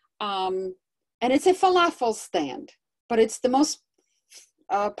 And it's a falafel stand, but it's the most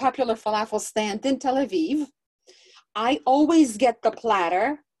popular falafel stand in Tel Aviv. I always get the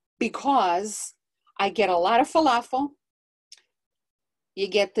platter because I get a lot of falafel. You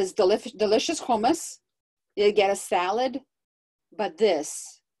get this delicious hummus. You get a salad. But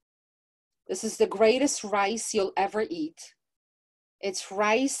this is the greatest rice you'll ever eat. It's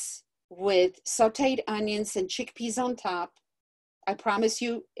rice with sauteed onions and chickpeas on top. I promise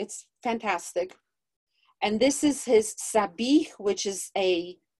you, it's fantastic. And this is his sabich, which is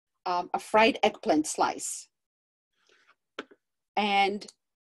a fried eggplant slice. And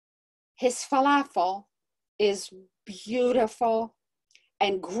his falafel is beautiful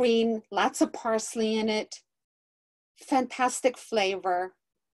and green, lots of parsley in it, fantastic flavor,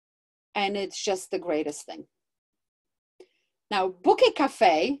 and it's just the greatest thing. Now, Bouquet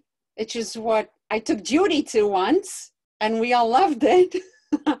Cafe, which is what I took Judy to once, and we all loved it.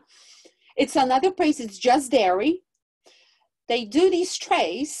 It's another place, it's just dairy. They do these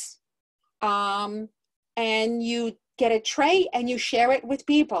trays, and you get a tray and you share it with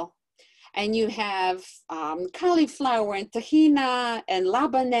people. And you have cauliflower and tahina and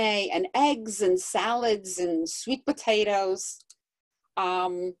labneh and eggs and salads and sweet potatoes.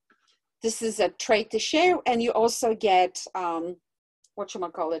 This is a tray to share, and you also get,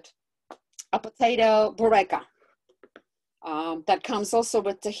 whatchamacallit, a potato bureka. That comes also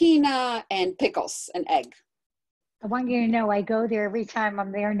with tahina and pickles and egg. I want you to know I go there every time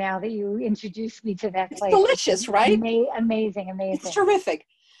I'm there now that you introduced me to that place. It's delicious, right? Amazing. It's terrific.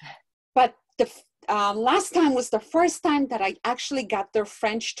 But the last time was the first time that I actually got their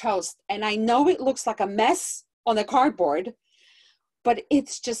French toast. And I know it looks like a mess on the cardboard, but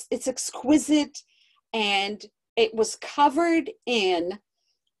it's exquisite. And it was covered in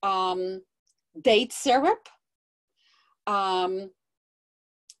date syrup,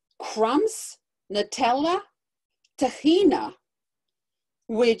 crumbs, Nutella, tahina,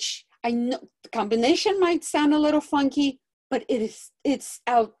 which I know the combination might sound a little funky, but it's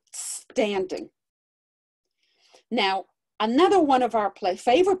outstanding. Now, another one of our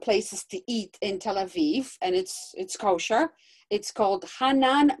favorite places to eat in Tel Aviv, and it's kosher, it's called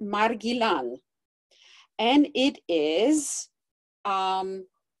Hanan Margilan. And it is a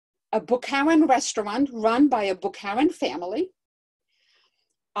Bukharan restaurant run by a Bukharan family.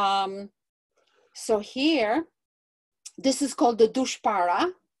 So here, this is called the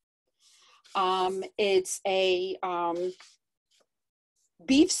dushpara. It's a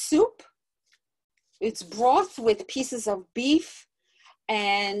beef soup. It's broth with pieces of beef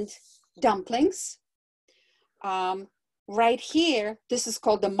and dumplings. Right here, this is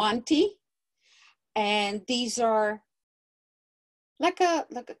called the Monty. And these are like a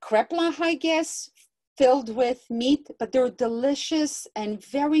kreplach, I guess, filled with meat, but they're delicious and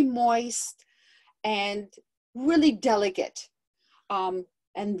very moist and really delicate. And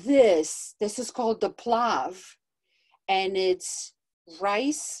this is called the plav, and it's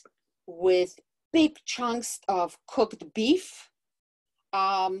rice with big chunks of cooked beef,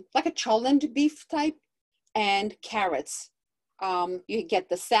 like a cholent beef type, and carrots. You get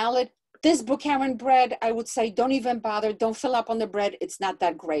the salad. This Bukharan bread, I would say, don't even bother. Don't fill up on the bread. It's not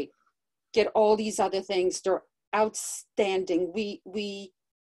that great. Get all these other things. They're outstanding. We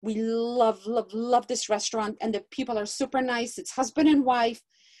love this restaurant, and the people are super nice. It's husband and wife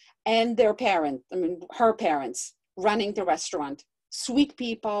and their her parents running the restaurant. Sweet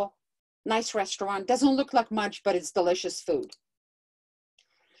people, nice restaurant. Doesn't look like much, but it's delicious food.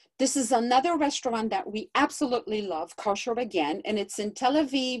 This is another restaurant that we absolutely love, kosher again, and it's in Tel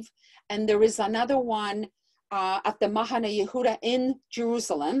Aviv, and there is another one at the Mahane Yehuda in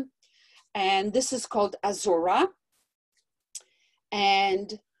Jerusalem, and this is called Azura.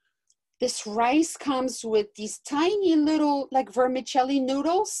 And this rice comes with these tiny little like vermicelli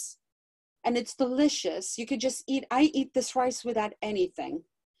noodles, and it's delicious. You could just I eat this rice without anything.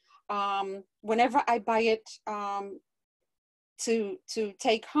 Whenever I buy it to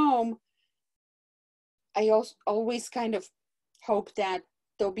take home, I always kind of hope that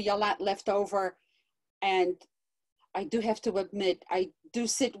there'll be a lot left over. And I do have to admit, I do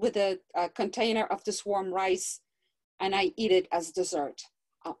sit with a container of this warm rice, and I eat it as dessert.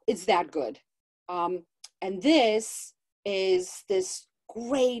 It's that good. And this is this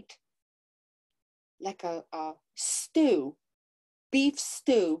great, like a stew, beef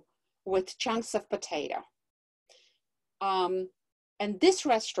stew with chunks of potato. And this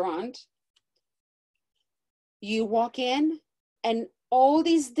restaurant, you walk in and all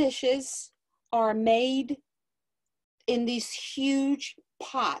these dishes are made in these huge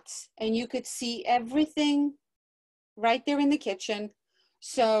pots, and you could see everything right there in the kitchen.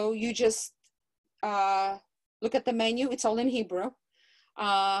 So you just look at the menu, it's all in Hebrew,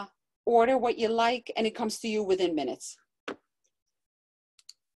 order what you like, and it comes to you within minutes.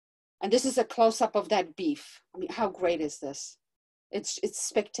 And this is a close-up of that beef. I mean, how great is this? It's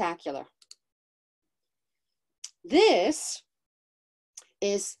spectacular. This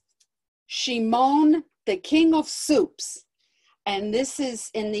is Shimon, the king of soups. And this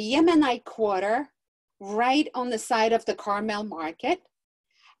is in the Yemenite Quarter, right on the side of the Carmel Market.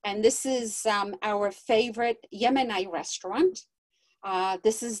 And this is our favorite Yemenite restaurant.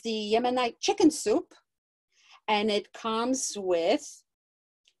 This is the Yemenite chicken soup. And it comes with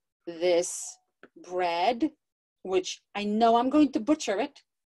this bread, which I know I'm going to butcher it.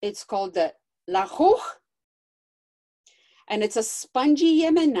 It's called the lahouch. And it's a spongy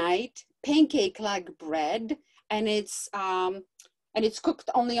Yemenite pancake-like bread. And it's cooked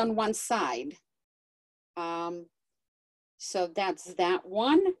only on one side. So that's that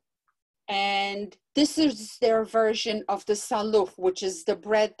one. And this is their version of the saluf, which is the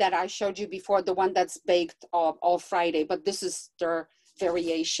bread that I showed you before, the one that's baked all Friday, but this is their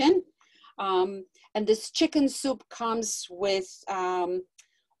variation. And this chicken soup comes with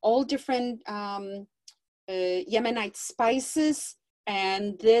all different Yemenite spices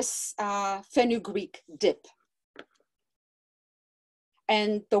and this fenugreek dip.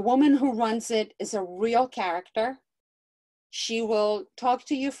 And the woman who runs it is a real character. She will talk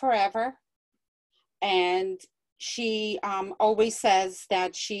to you forever. And she always says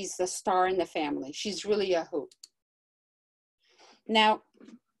that she's the star in the family. She's really a hoot. Now,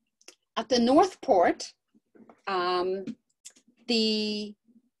 at the North Port, the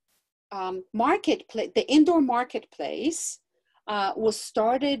marketplace, the indoor marketplace was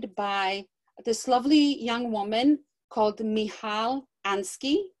started by this lovely young woman called Michal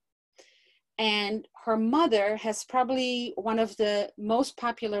Ansky. And her mother has probably one of the most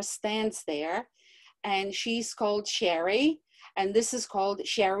popular stands there. And she's called Sherry. And this is called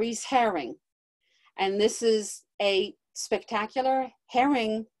Sherry's Herring. And this is a spectacular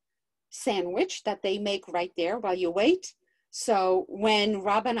herring sandwich that they make right there while you wait. So when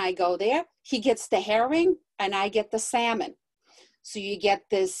Rob and I go there, he gets the herring and I get the salmon. So you get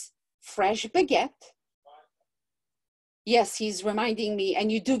this fresh baguette. Yes, he's reminding me.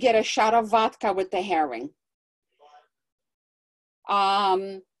 And you do get a shot of vodka with the herring.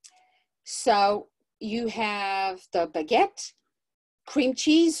 So you have the baguette, cream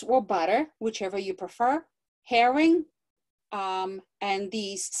cheese or butter, whichever you prefer, herring, and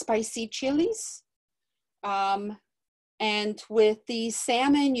these spicy chilies. And with the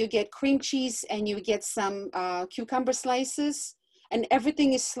salmon, you get cream cheese and you get some cucumber slices, and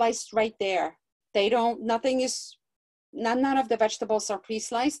everything is sliced right there. None of the vegetables are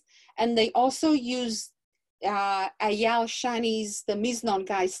pre-sliced. And they also use Ayal Shani's, the Miznon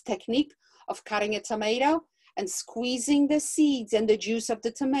guy's technique of cutting a tomato and squeezing the seeds and the juice of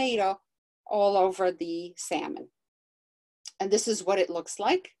the tomato all over the salmon. And this is what it looks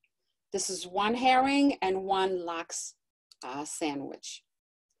like. This is one herring and one lox sandwich.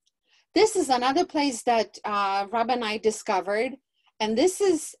 This is another place that Rob and I discovered. And this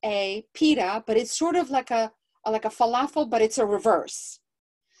is a pita, but it's sort of like a falafel, but it's a reverse.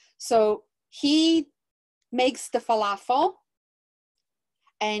 So he makes the falafel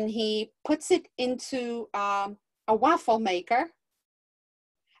and he puts it into a waffle maker,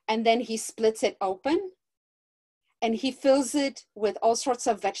 and then he splits it open and he fills it with all sorts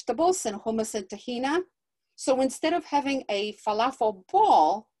of vegetables and hummus and tahina. So instead of having a falafel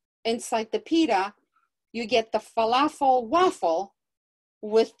ball inside the pita, you get the falafel waffle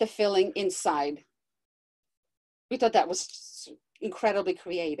with the filling inside. We thought that was incredibly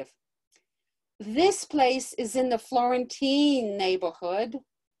creative. This place is in the Florentine neighborhood.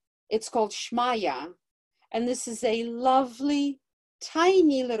 It's called Shmaya. And this is a lovely,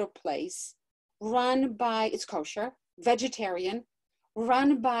 tiny little place run by, it's kosher, vegetarian,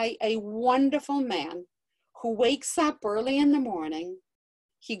 run by a wonderful man who wakes up early in the morning.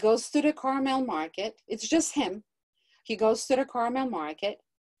 He goes to the Carmel Market. It's just him. He goes to the Carmel Market.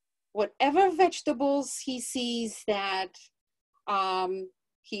 Whatever vegetables he sees that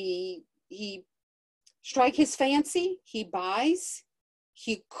he strike his fancy, he buys.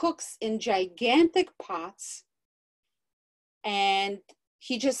 He cooks in gigantic pots, and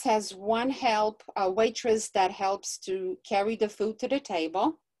he just has one a waitress that helps to carry the food to the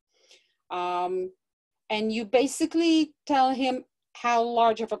table. And And you basically tell him how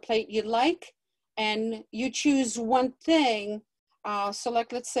large of a plate you'd like, and you choose one thing. So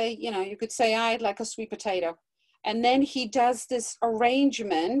like, let's say, you know, you could say, I'd like a sweet potato. And then he does this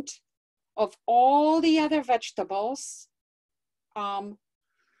arrangement of all the other vegetables. And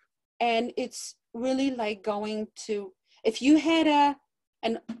it's really like going to, if you had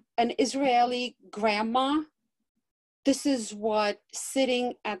an Israeli grandma, this is what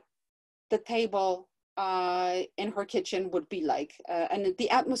sitting at the table in her kitchen would be like. And the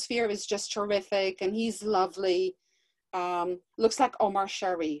atmosphere is just terrific, and he's lovely. Looks like Omar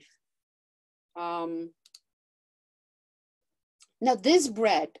Sharif. Now this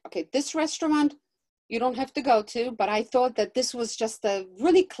bread, okay, this restaurant you don't have to go to, but I thought that this was just a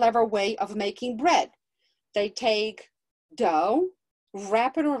really clever way of making bread. They take dough,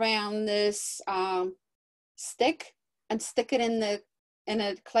 wrap it around this stick, and stick it in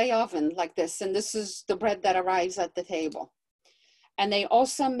a clay oven like this. And this is the bread that arrives at the table. And they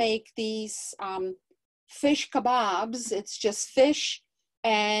also make these fish kebabs. It's just fish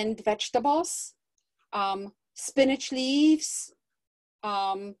and vegetables, spinach leaves,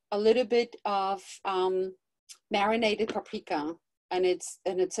 a little bit of marinated paprika, and it's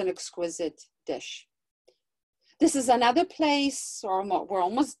an exquisite dish. This is another place, or we're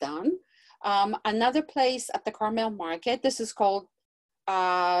almost done. Another place at the Carmel Market. This is called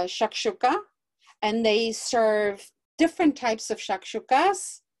shakshuka, and they serve different types of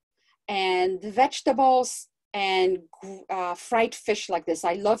shakshukas and vegetables and fried fish like this.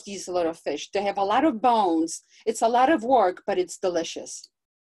 I love these little fish. They have a lot of bones. It's a lot of work, but it's delicious.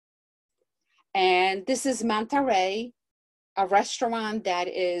 And this is Manta Ray, a restaurant that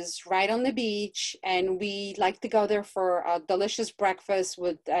is right on the beach, and we like to go there for a delicious breakfast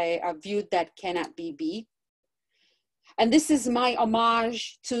with a view that cannot be beat. And this is my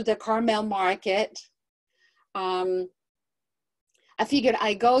homage to the Carmel Market. I figured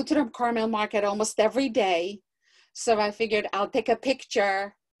I go to the Carmel Market almost every day, so I figured I'll take a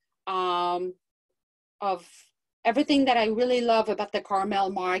picture of everything that I really love about the Carmel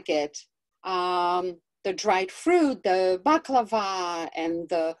Market. The dried fruit, the baklava, and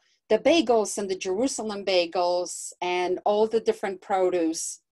the bagels, and the Jerusalem bagels, and all the different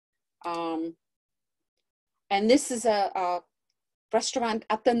produce. And this is a restaurant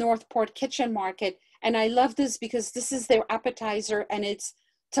at the Northport Kitchen Market. And I love this because this is their appetizer, and it's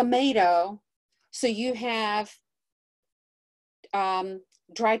tomato. So you have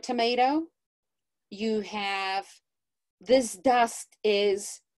dried tomato. You have, this dust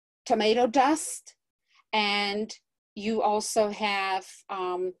is tomato dust. And you also have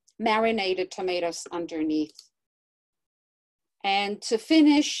marinated tomatoes underneath. And to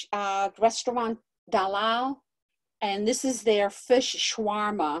finish, restaurant Dalal, and this is their fish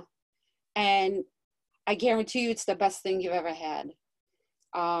shawarma. And I guarantee you it's the best thing you've ever had.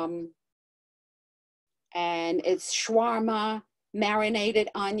 And it's shawarma, marinated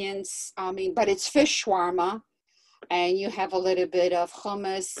onions, but it's fish shawarma. And you have a little bit of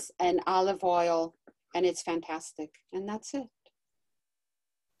hummus and olive oil, and it's fantastic. And that's it.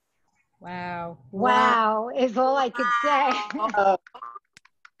 Wow. Wow is all I could say.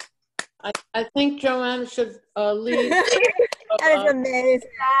 I think Joanna should lead. That is amazing.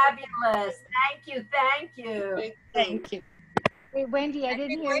 Fabulous. Thank you. Thank you. Thank you. Wait, Wendy, I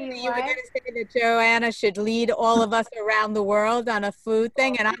didn't hear you. You were going to say that Joanna should lead all of us around the world on a food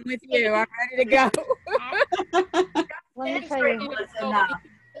thing, and I'm with you. I'm ready to go. Let me tell you,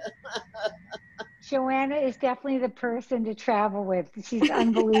 Joanna is definitely the person to travel with. She's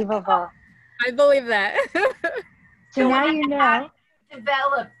unbelievable. I believe that. So now you know. How did you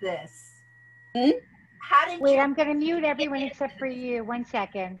develop this? How did Wait, you? I'm going to mute everyone except for you. 1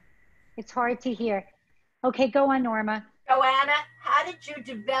 second. It's hard to hear. Okay, go on, Norma. Joanna, how did you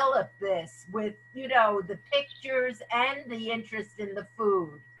develop this with, you know, the pictures and the interest in the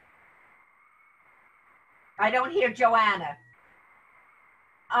food? I don't hear Joanna.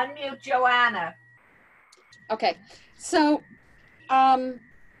 Unmute Joanna. Okay, so,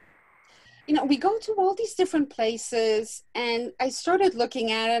 you know, we go to all these different places, and I started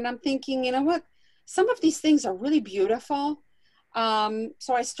looking at it, and I'm thinking, you know what, some of these things are really beautiful.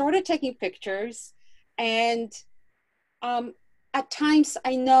 So I started taking pictures, and at times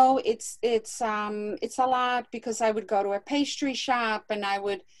I know it's a lot, because I would go to a pastry shop and I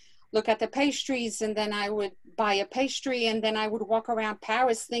would look at the pastries, and then I would buy a pastry, and then I would walk around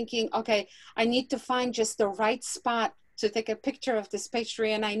Paris thinking, okay, I need to find just the right spot to take a picture of this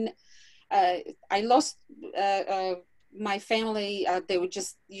pastry. And I lost my family. They would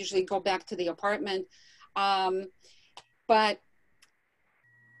just usually go back to the apartment. But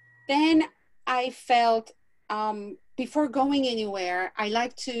then I felt before going anywhere, I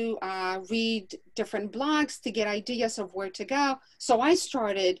like to read different blogs to get ideas of where to go. So I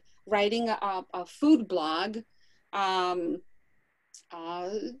started writing a food blog,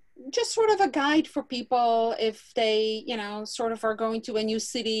 just sort of a guide for people if they, you know, sort of are going to a new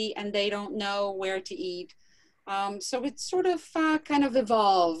city and they don't know where to eat. So it's sort of kind of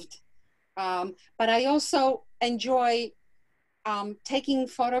evolved. But I also enjoy taking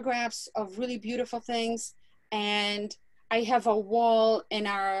photographs of really beautiful things. And I have a wall in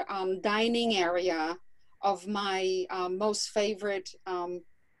our dining area of my most favorite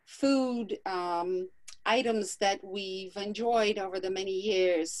food items that we've enjoyed over the many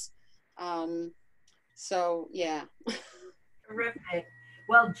years. So yeah. Terrific.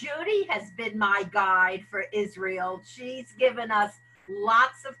 Well, Judy has been my guide for Israel. She's given us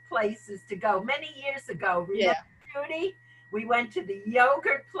lots of places to go. Many years ago, remember, Judy? We went to the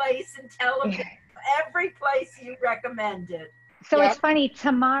yogurt place in Tel Aviv. Every place you recommended. So it's funny,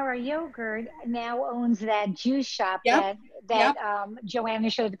 Tamara Yogurt now owns that juice shop that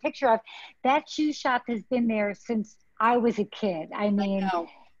Joanna showed the picture of. That juice shop has been there since I was a kid. I mean,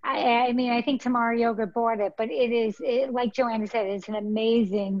 I think Tamara Yogurt bought it, but like Joanna said, it's an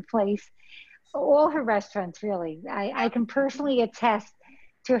amazing place. All her restaurants, really. I can personally attest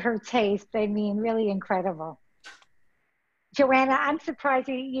to her taste. I mean, really incredible. Joanna, I'm surprised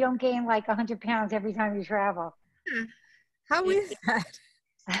you don't gain like 100 pounds every time you travel. How is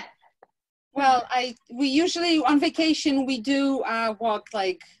that? Well, we usually on vacation, we do walk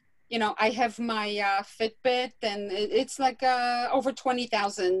like, you know, I have my Fitbit and it's like over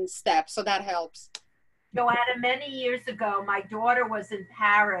 20,000 steps. So that helps. Joanna, many years ago, my daughter was in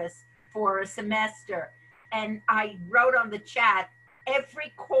Paris for a semester. And I wrote on the chat,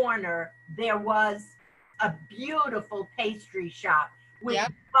 every corner there was a beautiful pastry shop with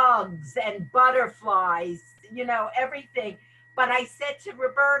bugs and butterflies, you know, everything. But I said to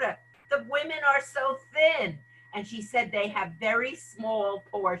Roberta, the women are so thin. And she said they have very small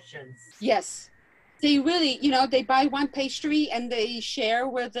portions. Yes. They really, you know, they buy one pastry and they share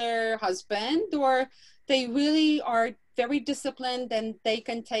with their husband, or they really are very disciplined and they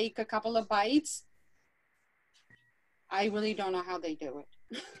can take a couple of bites. I really don't know how they do it.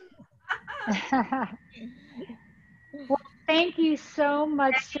 Well, thank you so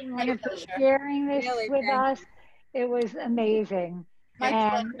much, Joanna, for sharing this with us. It was amazing. My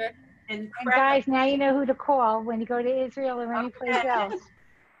pleasure. And guys, now you know who to call when you go to Israel or any place else.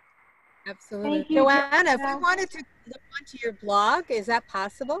 Absolutely. Thank you, Joanna, if we wanted to look onto your blog, is that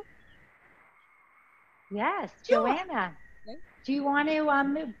possible? Yes, Joanna. Do you want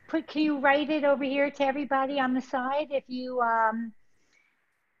to can you write it over here to everybody on the side? If you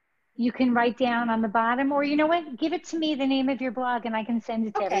you can write down on the bottom, or you know what, give it to me, the name of your blog, and I can send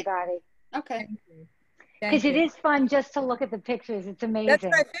it to everybody. Okay. Because it is fun just to look at the pictures. It's amazing. That's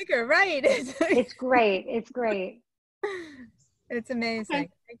what I figure, right? It's great. It's great. It's amazing. Okay.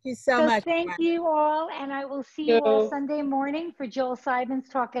 Thank you so much. Thank you all, and I will see you all Sunday morning for Joel Simon's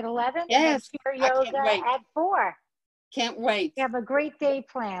talk at 11. Yes. And yoga at 4. Can't wait. You have a great day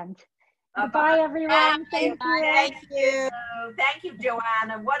planned. Goodbye, everyone. Thank you. Thank you. Thank you,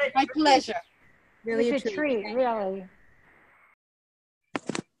 Joanna. What a My pleasure. Really a treat, really.